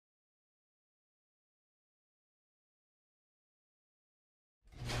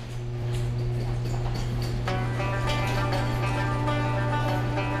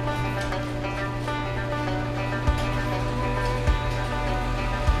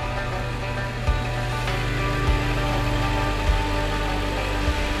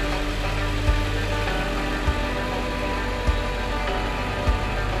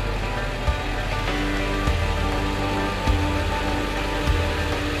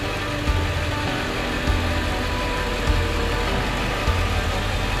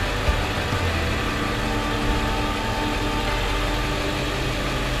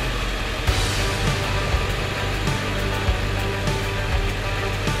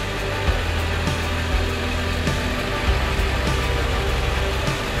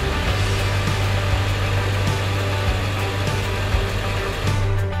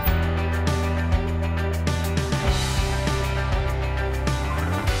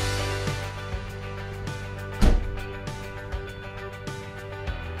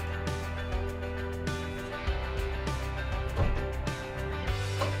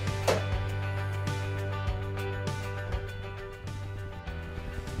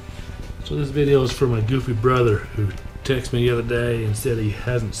So this video is for my goofy brother who texted me the other day and said he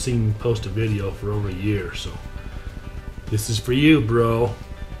hasn't seen me post a video for over a year. So this is for you, bro.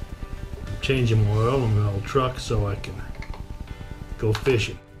 I'm changing oil on my old truck so I can go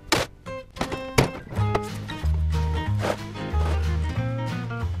fishing.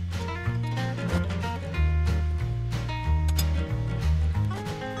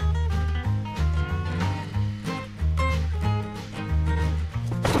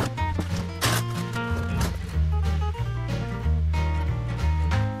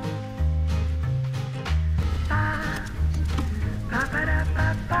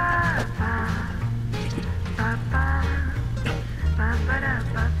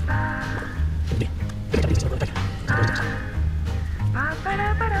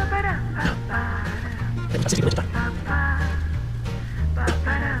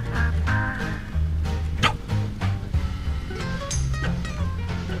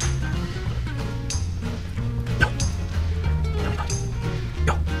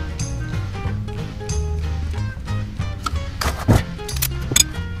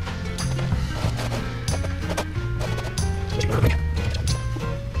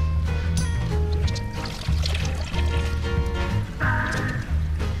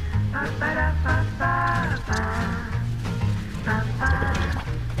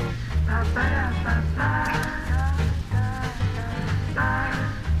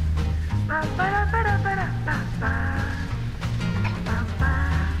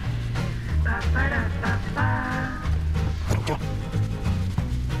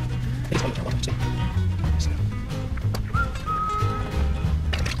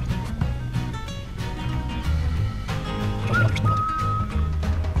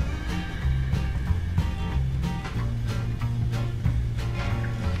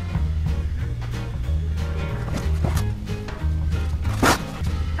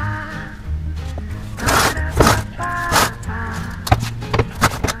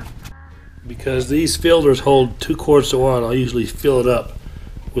 Because these filters hold 2 quarts of oil, I usually fill it up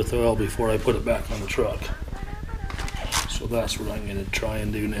with oil before I put it back on the truck. So that's what I'm going to try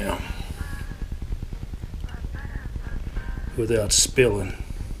and do now, without spilling.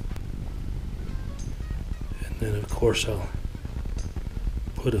 And then of course I'll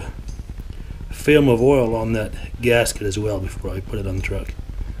put a film of oil on that gasket as well before I put it on the truck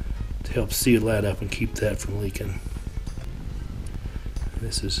to help seal that up and keep that from leaking.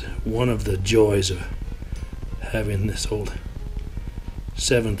 This is one of the joys of having this old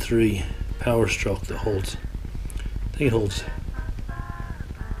 7.3 Power Stroke that holds, I think it holds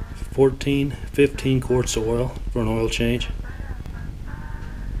 15 quarts of oil for an oil change.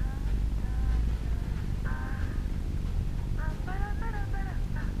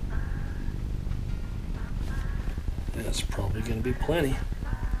 That's probably going to be plenty.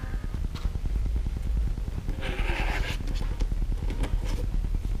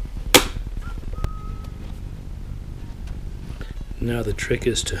 Now the trick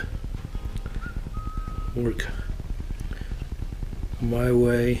is to work my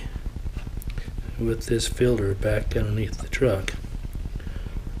way with this filter back underneath the truck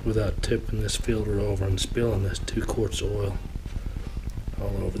without tipping this filter over and spilling this 2 quarts of oil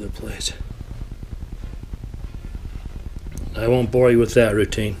all over the place. I won't bore you with that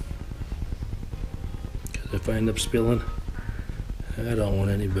routine, because if I end up spilling, I don't want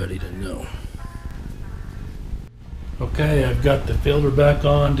anybody to know. Okay, I've got the filter back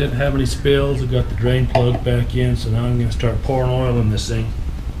on, didn't have any spills. I've got the drain plug back in, so now I'm going to start pouring oil in this thing.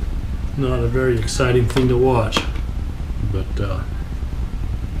 Not a very exciting thing to watch, but I'll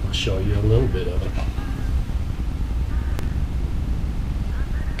show you a little bit of it.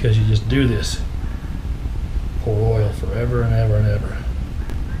 Because you just do this, pour oil forever and ever and ever.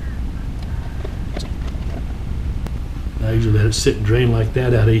 I usually let it sit and drain like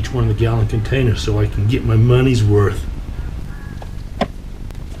that out of each one of the gallon containers so I can get my money's worth.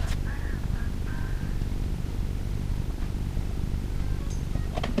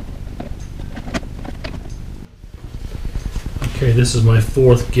 Okay, this is my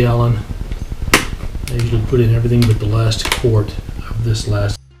 4th gallon. I usually put in everything but the last quart of this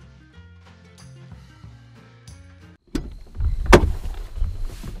last.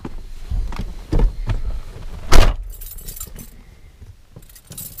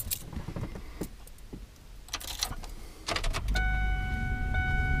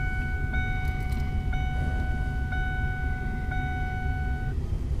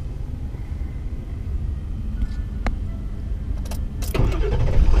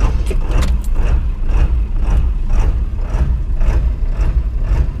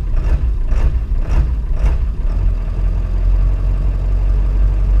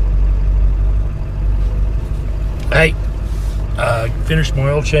 finished my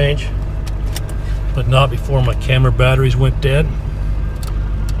oil change, but not before my camera batteries went dead.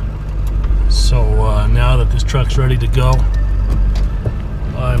 So now that this truck's ready to go,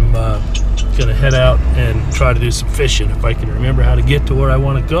 I'm gonna head out and try to do some fishing if I can remember how to get to where I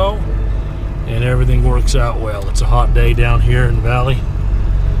want to go and everything works out well. It's a hot day down here in the valley,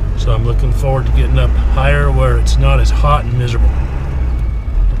 so I'm looking forward to getting up higher where it's not as hot and miserable.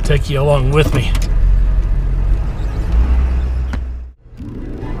 I'll take you along with me.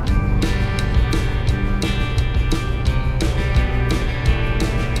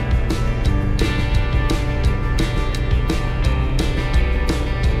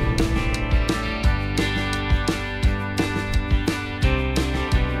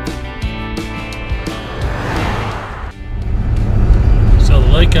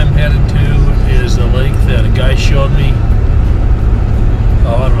 The lake I'm headed to is a lake that a guy showed me,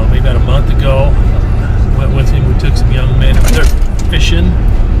 I don't know, maybe about a month ago. Went with him, we took some young men out there fishing.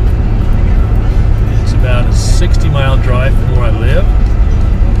 It's about a 60-mile drive from where I live.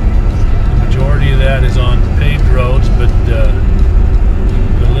 The majority of that is on paved roads, but the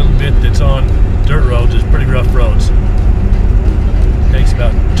little bit that's on dirt roads is pretty rough roads. It takes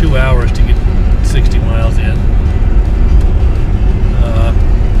about 2 hours to get 60 miles in.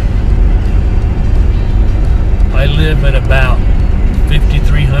 I live at about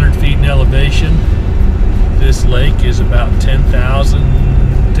 5,300 feet in elevation. This lake is about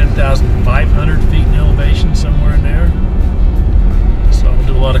 10,500 feet in elevation, somewhere in there. So I'll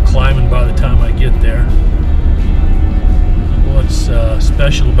do a lot of climbing by the time I get there. What's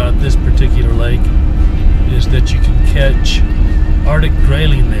special about this particular lake is that you can catch Arctic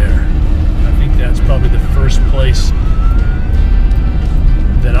Grayling there. I think that's probably the first place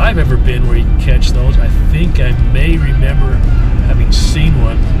that I've ever been where you can catch those. I think I may remember having seen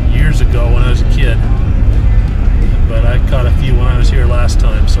one years ago when I was a kid, but I caught a few when I was here last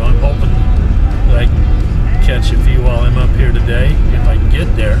time, so I'm hoping that I can catch a few while I'm up here today, if I can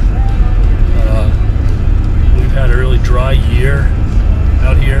get there. We've had a really dry year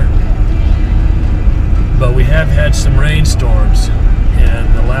out here, but we have had some rainstorms,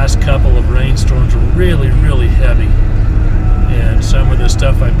 and the last couple of rainstorms were really, really heavy. And some of the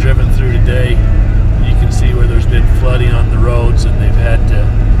stuff I've driven through today, you can see where there's been flooding on the roads, and they've had to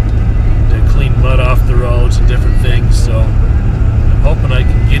clean mud off the roads and different things. So I'm hoping I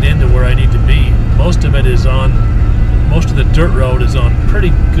can get into where I need to be. Most of the dirt road is on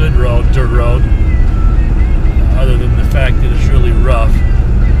pretty good dirt road, other than the fact that it's really rough.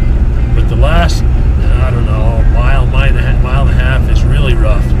 But the last, I don't know, mile and a half is really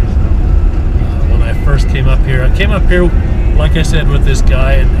rough. When I first came up here, like I said, with this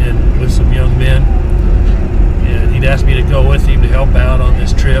guy and with some young men, and he'd asked me to go with him to help out on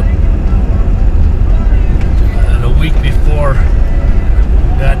this trip. And a week before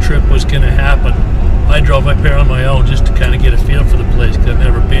that trip was going to happen, I drove up here on my own just to kind of get a feel for the place, because I've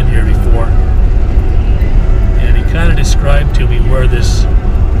never been here before. And he kind of described to me where this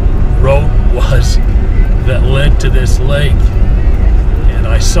road was that led to this lake. And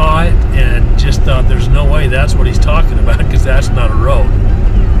I saw it and just thought, there's no way that's what he's talking about, because that's not a road.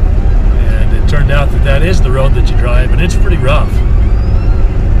 And it turned out that that is the road that you drive, and it's pretty rough.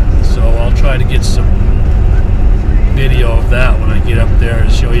 So I'll try to get some video of that when I get up there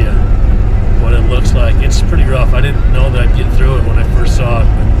and show you what it looks like. It's pretty rough. I didn't know that I'd get through it when I first saw it,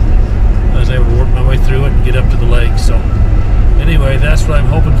 but I was able to work my way through it and get up to the lake. So anyway, that's what I'm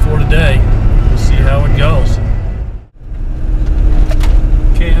hoping for today. We'll see how it goes.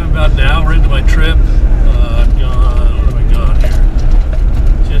 Okay, I'm about an hour into my trip. I've gone, what have I gone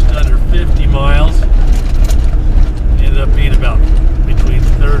here? Just under 50 miles. Ended up being about between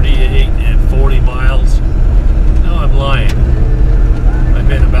 38 and 40 miles. No, I'm lying. I've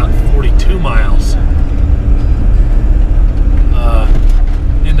been about 42 miles.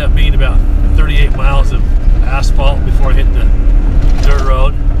 Ended up being about 38 miles of asphalt before I hit the dirt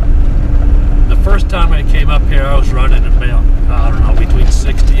road. The first time I came up here, I was running about, I don't know, between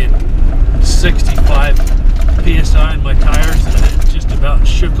 60 and 65 PSI in my tires, and it just about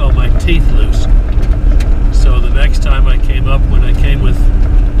shook all my teeth loose. So the next time I came up, when I came with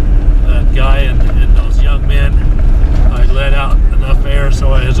that guy and those young men, I let out enough air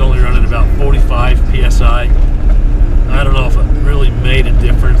so I was only running about 45 PSI. I don't know if it really made a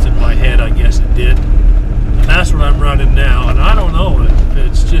difference in my head. I guess it did. And that's what I'm running now, and I don't know if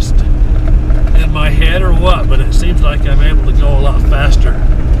it's just in my head or what, but it seems like I'm able to go a lot faster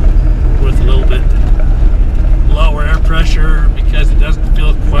with a little bit lower air pressure, because it doesn't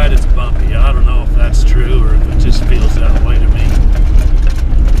feel quite as bumpy. I don't know if that's true or if it just feels that way to me.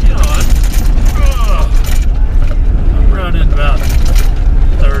 You know, I'm running about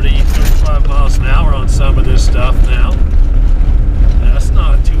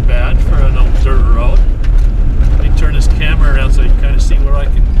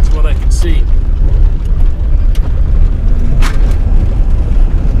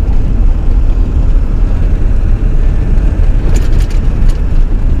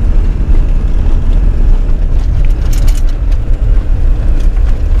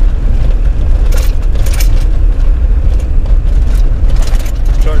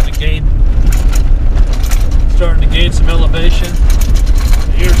elevation.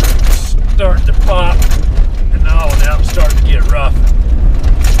 Here's starting to pop, and now it's starting to get rough.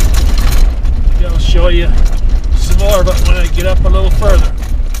 Maybe I'll show you some more, but when I get up a little further.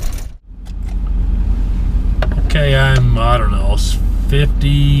 Okay, I'm, I don't know,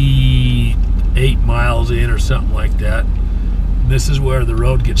 58 miles in or something like that. And this is where the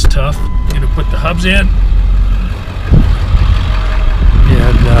road gets tough. I'm gonna put the hubs in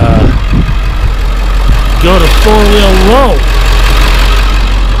and go to 4-wheel low.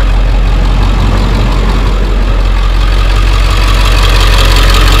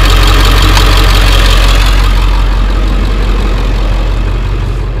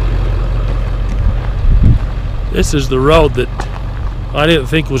 This is the road that I didn't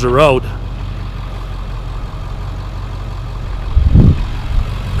think was a road.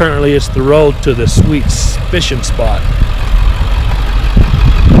 Apparently it's the road to the sweet fishing spot.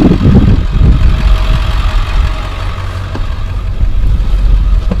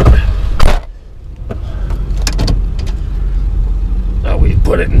 Now we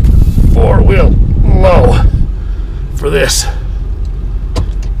put it in 4-wheel low for this.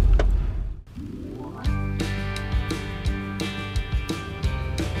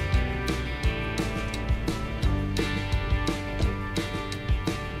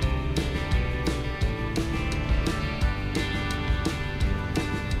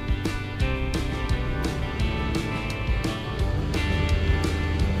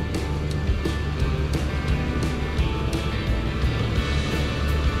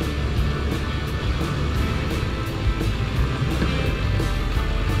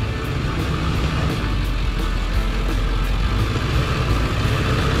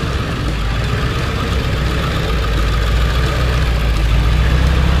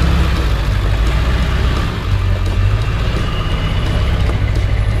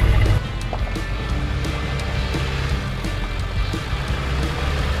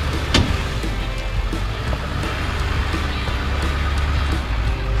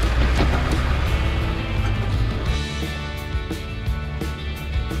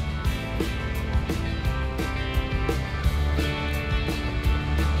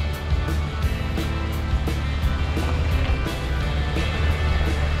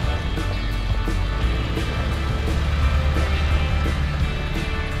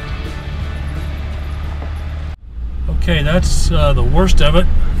 Okay, that's the worst of it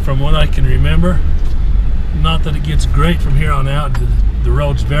from what I can remember. Not that it gets great from here on out. The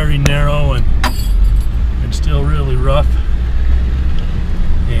road's very narrow and still really rough.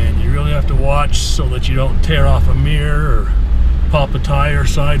 And you really have to watch so that you don't tear off a mirror or pop a tire,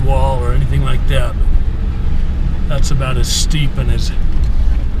 sidewall, or anything like that. That's about as steep and as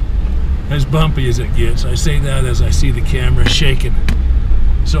bumpy as it gets. I say that as I see the camera shaking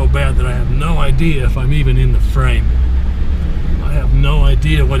so bad that I have no idea if I'm even in the frame. I have no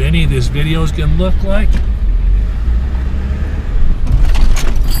idea what any of this video is going to look like.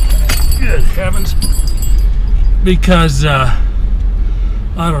 Good heavens. Because I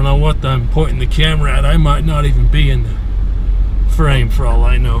don't know what I'm pointing the camera at. I might not even be in the frame for all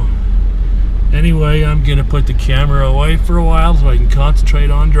I know. Anyway, I'm going to put the camera away for a while so I can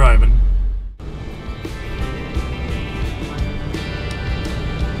concentrate on driving.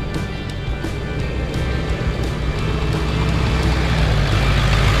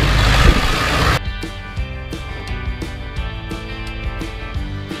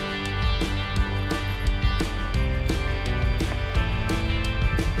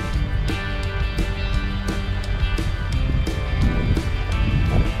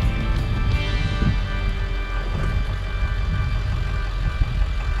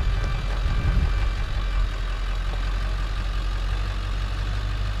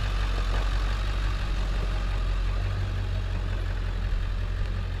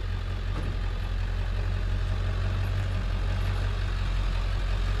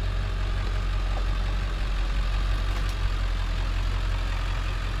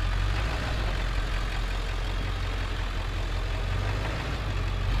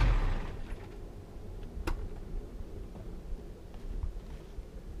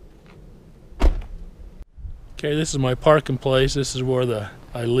 Okay, this is my parking place. This is where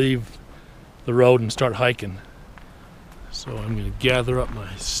I leave the road and start hiking. So I'm going to gather up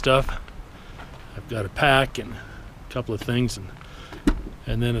my stuff. I've got a pack and a couple of things,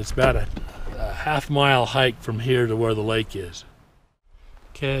 and then it's about a half-mile hike from here to where the lake is.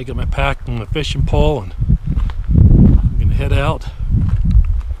 Okay, I got my pack and my fishing pole, and I'm going to head out.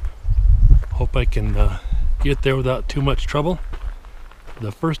 Hope I can get there without too much trouble.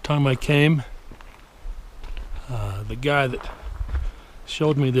 The first time I came, the guy that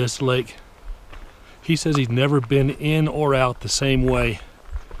showed me this lake He says he's never been in or out the same way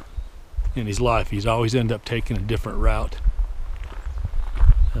in his life. He's always ended up taking a different route.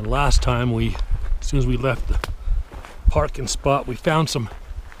 And last time, as soon as we left the parking spot, we found some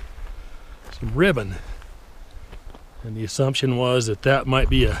ribbon. And the assumption was that might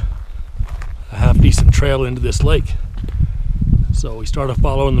be a half-decent trail into this lake. So we started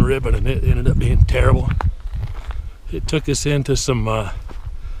following the ribbon, and it ended up being terrible. It took us into some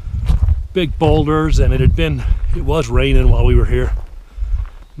big boulders, and it was raining while we were here.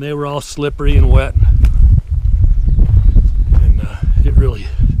 And they were all slippery and wet, and it really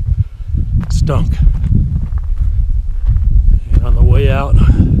stunk. And on the way out,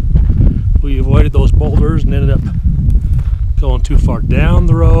 we avoided those boulders and ended up going too far down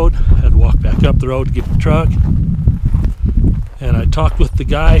the road. Had to walk back up the road to get the truck. And I talked with the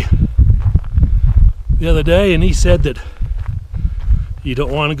guy the other day, and he said that you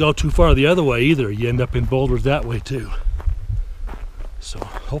don't want to go too far the other way either. You end up in boulders that way too. So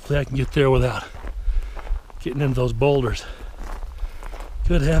hopefully I can get there without getting into those boulders.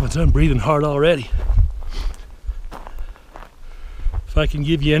 Good heavens, I'm breathing hard already. If I can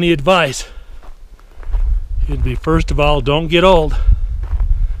give you any advice, it'd be, first of all, don't get old.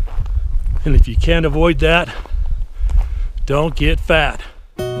 And if you can't avoid that, don't get fat.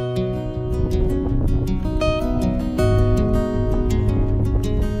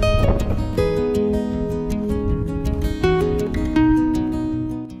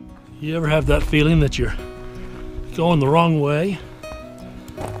 You ever have that feeling that you're going the wrong way,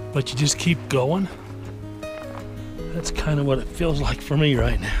 but you just keep going? That's kind of what it feels like for me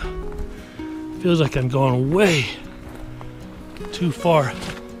right now. It feels like I'm going way too far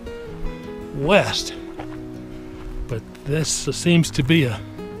west. But this seems to be a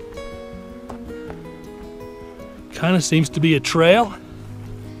trail,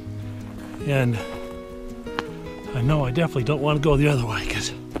 and I know I definitely don't want to go the other way,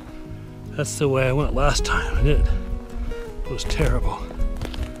 because that's the way I went last time, and it was terrible.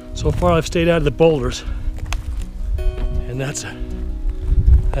 So far I've stayed out of the boulders, and that's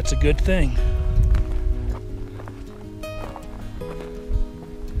a good thing.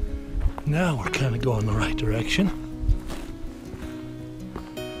 Now we're kind of going the right direction.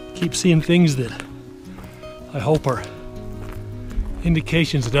 Keep seeing things that I hope are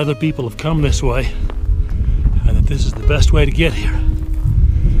indications that other people have come this way, and that this is the best way to get here.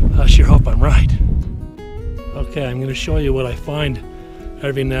 I sure hope I'm right. Okay, I'm going to show you what I find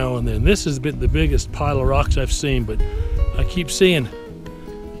every now and then. This has been the biggest pile of rocks I've seen, but I keep seeing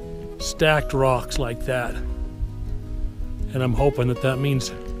stacked rocks like that, and I'm hoping that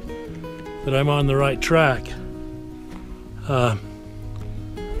means that I'm on the right track.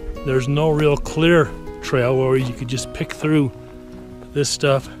 There's no real clear trail where you could just pick through this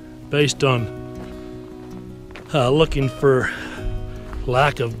stuff based on looking for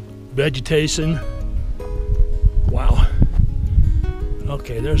lack of vegetation. Wow.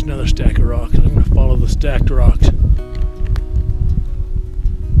 Okay, there's another stack of rocks. I'm going to follow the stacked rocks.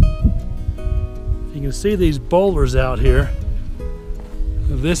 You can see these boulders out here.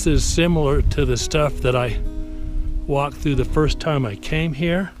 This is similar to the stuff that I walked through the first time I came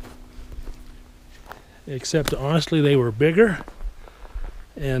here, except honestly they were bigger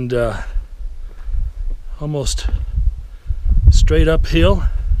and almost straight uphill,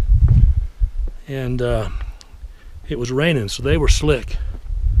 and it was raining, so they were slick,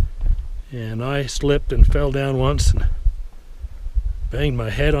 and I slipped and fell down once and banged my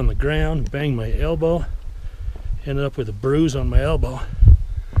head on the ground, banged my elbow, ended up with a bruise on my elbow,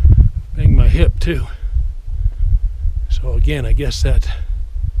 banged my hip too. So again, I guess that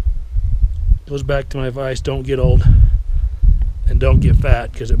goes back to my advice: don't get old and don't get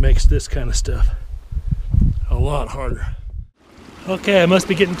fat, because it makes this kind of stuff a lot harder. Okay, I must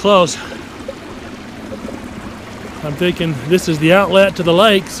be getting close. I'm thinking this is the outlet to the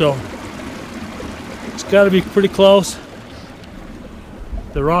lake, so it's got to be pretty close.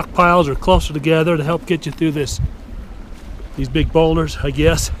 The rock piles are closer together to help get you through these big boulders, I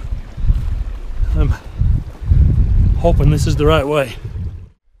guess. I'm hoping this is the right way.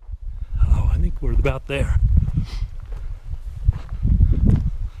 Oh, I think we're about there.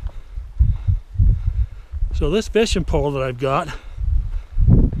 So this fishing pole that I've got,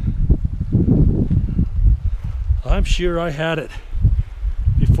 I'm sure I had it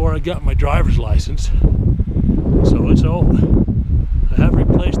before I got my driver's license, so it's old. I have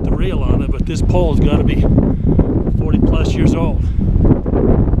replaced the reel on it, but this pole's got to be 40 plus years old.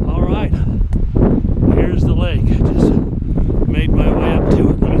 All right, here's the lake. I just made my way up to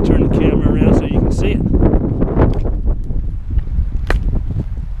it. Let me turn the camera around so you can see it.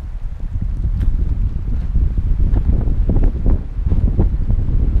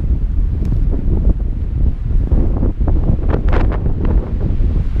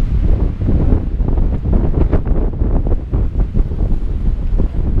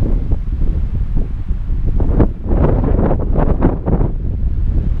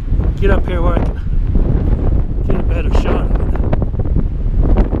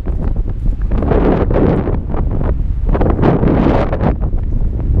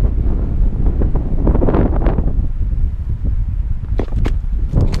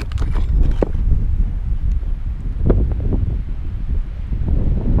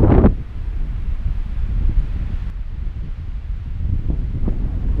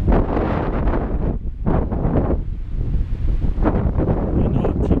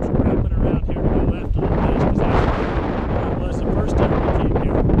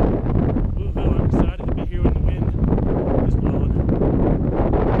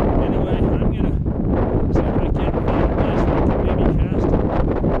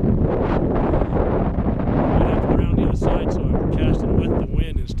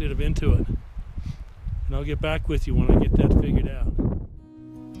 instead of into it. And I'll get back with you when I get that figured out.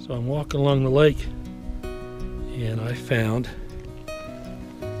 So I'm walking along the lake and I found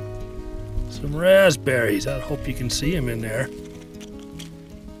some raspberries. I hope you can see them in there.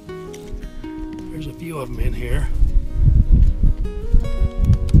 There's a few of them in here.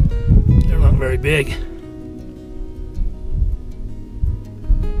 They're not very big.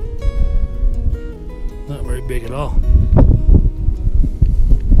 Not very big at all.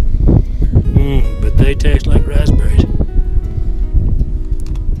 But they taste like raspberries.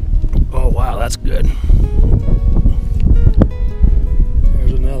 Oh wow, that's good.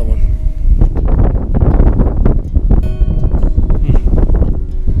 There's another one.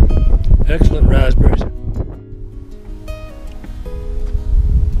 Excellent raspberries.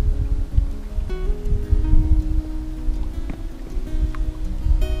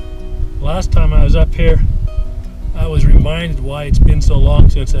 Last time I was up here, I was reminded why it's been so long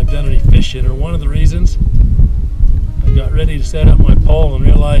since I've done any fishing, or one of the reasons. I got ready to set up my pole and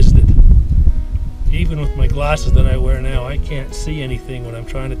realized that even with my glasses that I wear now, I can't see anything when I'm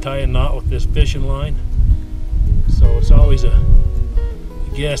trying to tie a knot with this fishing line. So it's always a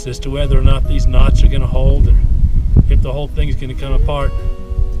guess as to whether or not these knots are going to hold, or if the whole thing is going to come apart.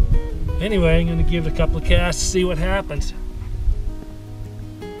 Anyway, I'm going to give it a couple of casts to see what happens.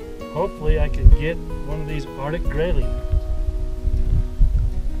 Hopefully I can get one of these Arctic Grayling.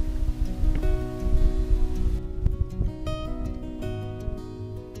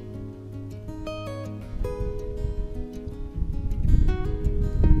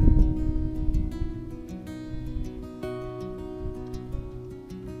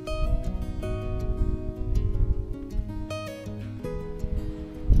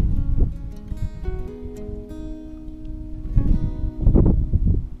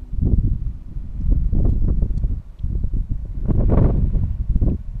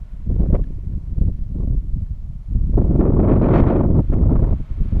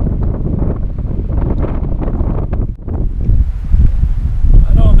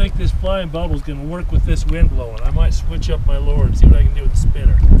 Flying bubble is going to work with this wind blowing. I might switch up my lure and see what I can do with the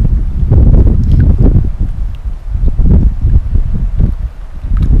spinner.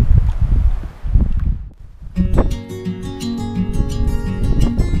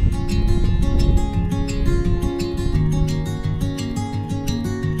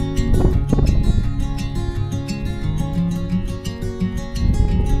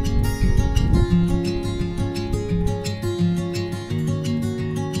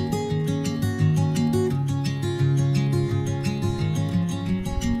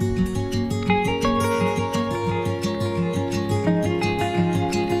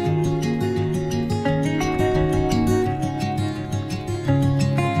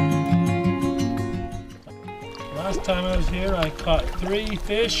 Last time I was here, I caught 3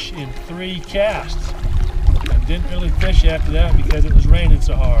 fish in 3 casts. I didn't really fish after that because it was raining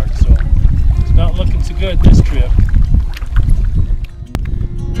so hard, so it's not looking so good this trip.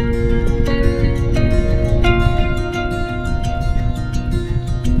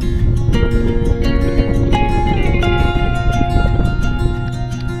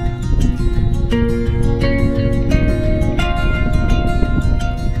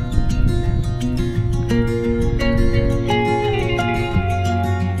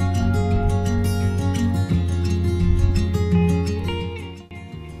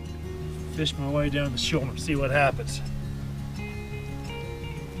 Fish my way down the shore and see what happens.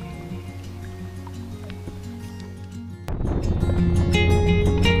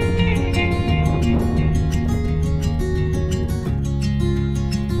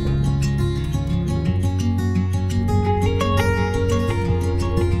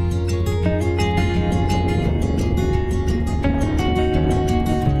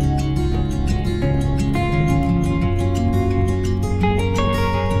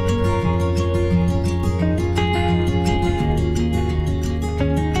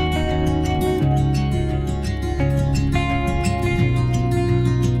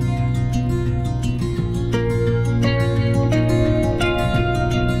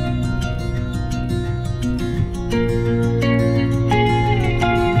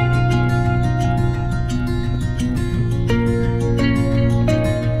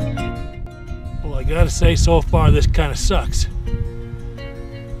 Gotta say, so far this kind of sucks.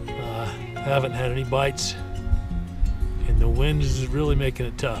 Haven't had any bites, and the wind is really making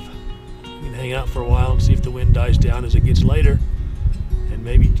it tough. You can hang out for a while and see if the wind dies down as it gets later, and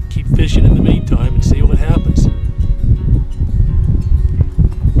maybe keep fishing in the meantime and see what happens.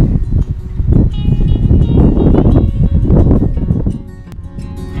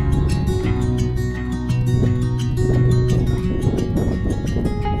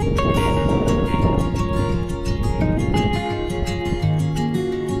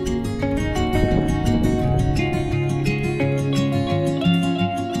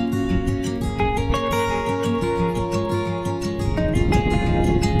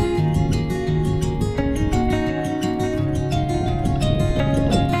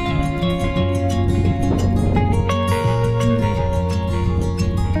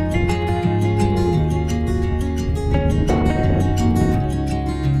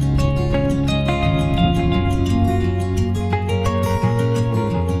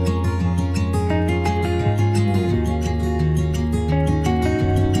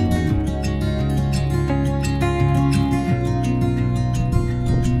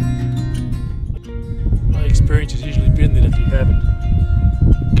 if you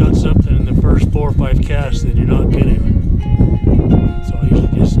haven't got something in the first 4 or 5 casts, then you're not gonna. So I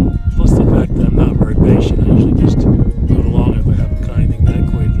usually just, plus the fact that I'm not very patient, I usually just go along if I haven't caught anything that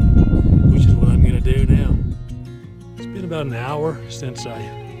quick, which is what I'm gonna do now. It's been about an hour since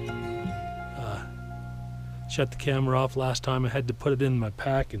I shut the camera off last time. I had to put it in my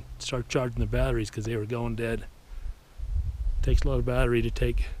pack and start charging the batteries because they were going dead. It takes a lot of battery to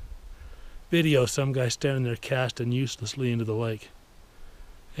take video. Some guy standing there casting uselessly into the lake.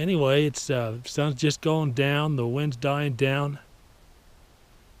 Anyway, it's sun's just going down, the wind's dying down.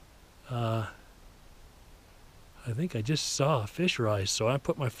 I think I just saw a fish rise, so I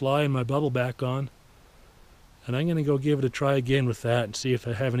put my fly and my bubble back on, and I'm gonna go give it a try again with that and see if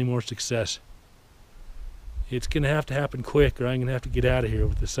I have any more success. It's gonna have to happen quick, or I'm gonna have to get out of here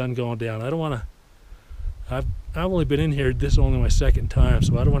with the sun going down. I don't wanna. I've only been in here. This is only my second time,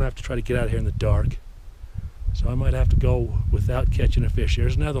 so I don't want to have to try to get out of here in the dark. So I might have to go without catching a fish.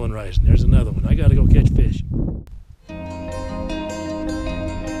 There's another one rising. There's another one. I gotta go catch fish.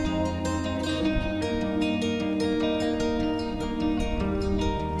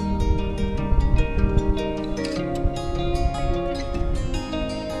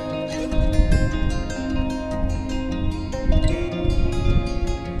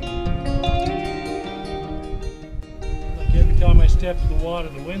 Every time I step to the water,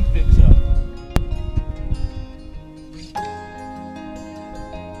 the wind picks up.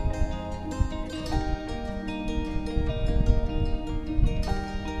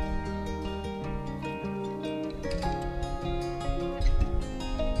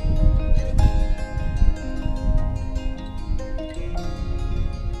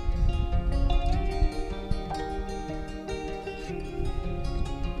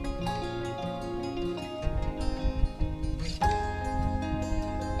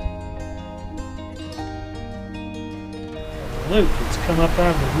 Luke, it's come up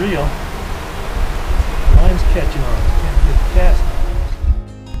out of the reel. The line's catching on. Can't get the cast on.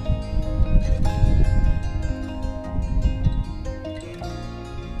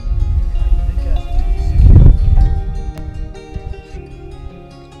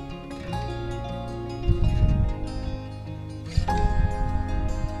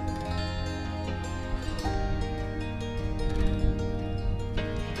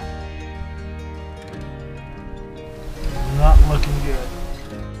 Not looking good.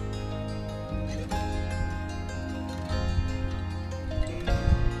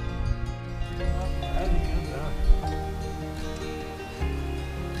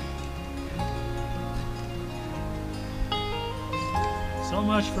 So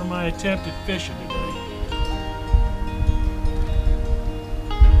much for my attempt at fishing today.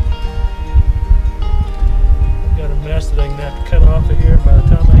 I've got a mess that I'm going to have to cut off of here. By the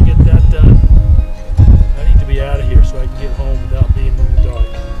time I get that done, I need to be out of here so I can get home without being in the dark.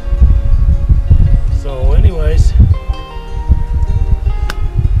 So anyways,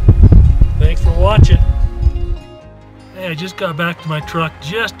 thanks for watching. Hey, I just got back to my truck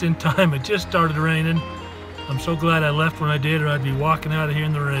just in time. It just started raining. I'm so glad I left when I did, or I'd be walking out of here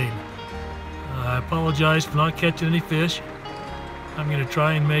in the rain. I apologize for not catching any fish. I'm going to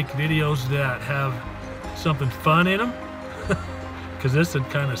try and make videos that have something fun in them, because this one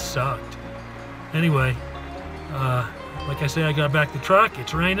kind of sucked. Anyway, like I say, I got back the truck.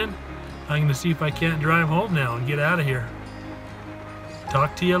 It's raining. I'm going to see if I can't drive home now and get out of here.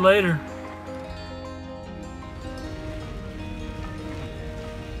 Talk to you later.